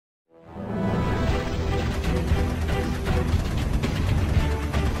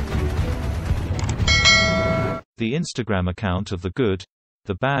The Instagram account of The Good,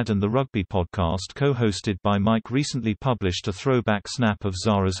 The Bad and The Rugby podcast co-hosted by Mike recently published a throwback snap of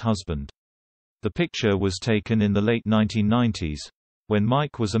Zara's husband. The picture was taken in the late 1990s, when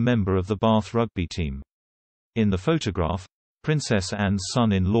Mike was a member of the Bath rugby team. In the photograph, Princess Anne's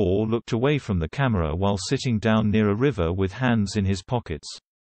son-in-law looked away from the camera while sitting down near a river with hands in his pockets.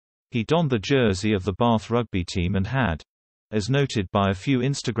 He donned the jersey of the Bath rugby team and had, as noted by a few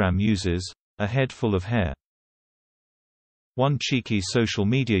Instagram users, a head full of hair. One cheeky social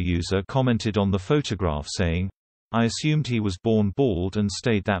media user commented on the photograph saying, "I assumed he was born bald and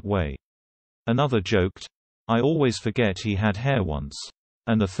stayed that way." Another joked, "I always forget he had hair once."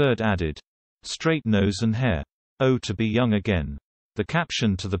 And a third added, "Straight nose and hair. Oh, to be young again." The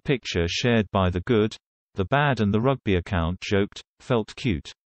caption to the picture shared by The Good, The Bad and The Rugby account joked, "Felt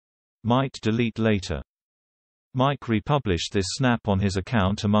cute. Might delete later." Mike republished this snap on his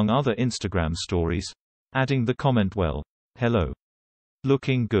account among other Instagram stories, adding the comment, "Well, hello.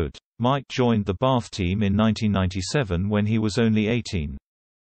 Looking good." Mike joined the Bath team in 1997 when he was only 18.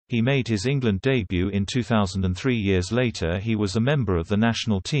 He made his England debut in 2003. Years later he was a member of the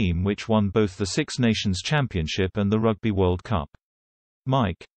national team which won both the Six Nations Championship and the Rugby World Cup.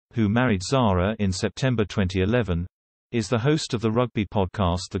 Mike, who married Zara in September 2011, is the host of the rugby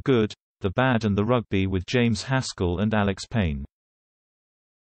podcast The Good, The Bad and The Rugby with James Haskell and Alex Payne.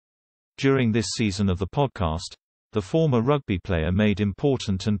 During this season of the podcast, the former rugby player made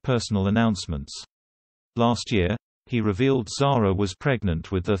important and personal announcements. Last year, he revealed Zara was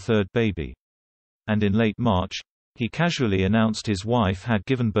pregnant with their third baby. And in late March, he casually announced his wife had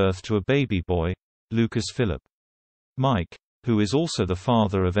given birth to a baby boy, Lucas Phillip. Mike, who is also the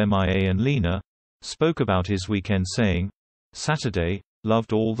father of Mia and Lena, spoke about his weekend saying, "Saturday,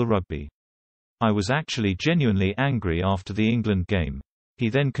 loved all the rugby. I was actually genuinely angry after the England game." He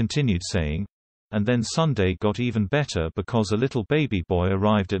then continued saying, "And then Sunday got even better because a little baby boy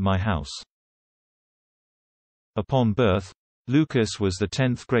arrived at my house." Upon birth, Lucas was the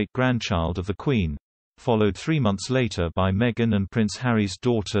 10th great-grandchild of the Queen, followed 3 months later by Meghan and Prince Harry's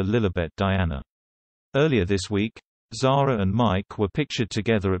daughter Lilibet Diana. Earlier this week, Zara and Mike were pictured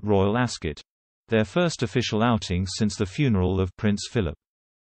together at Royal Ascot, their first official outing since the funeral of Prince Philip.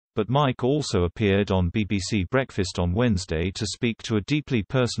 But Mike also appeared on BBC Breakfast on Wednesday to speak to a deeply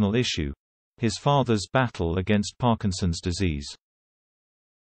personal issue: his father's battle against Parkinson's disease.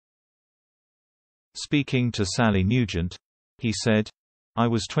 Speaking to Sally Nugent, he said, "I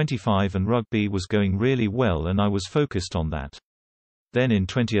was 25 and rugby was going really well and I was focused on that. Then in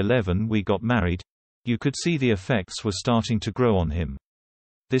 2011 we got married. You could see the effects were starting to grow on him.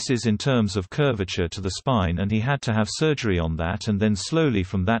 This is in terms of curvature to the spine and he had to have surgery on that, and then slowly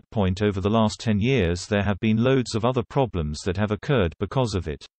from that point over the last 10 years there have been loads of other problems that have occurred because of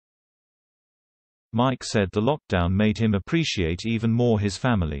it." Mike said the lockdown made him appreciate even more his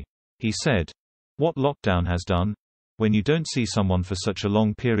family. He said, "What lockdown has done? When you don't see someone for such a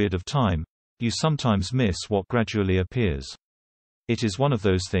long period of time, you sometimes miss what gradually appears. It is one of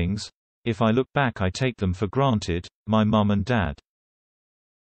those things. If I look back I take them for granted, my mum and dad.